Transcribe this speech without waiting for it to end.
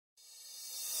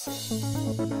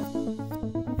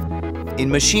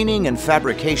In machining and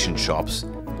fabrication shops,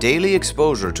 daily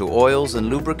exposure to oils and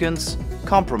lubricants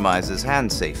compromises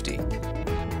hand safety.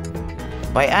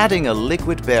 By adding a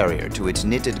liquid barrier to its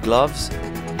knitted gloves,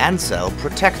 Ansell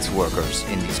protects workers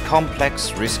in these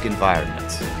complex risk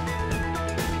environments.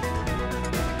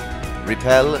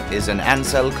 Ripel is an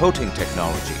Ansell coating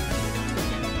technology,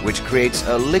 which creates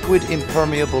a liquid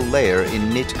impermeable layer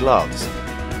in knit gloves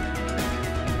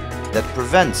that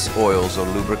prevents oils or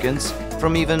lubricants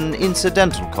from even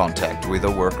incidental contact with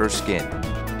a worker's skin.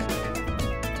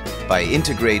 By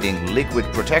integrating liquid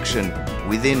protection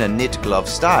within a knit glove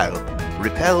style,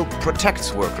 Ripel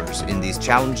protects workers in these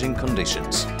challenging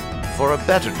conditions for a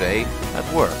better day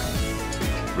at work.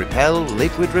 Ripel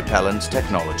Liquid Repellent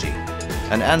Technology,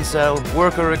 an Ansell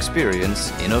worker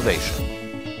experience innovation.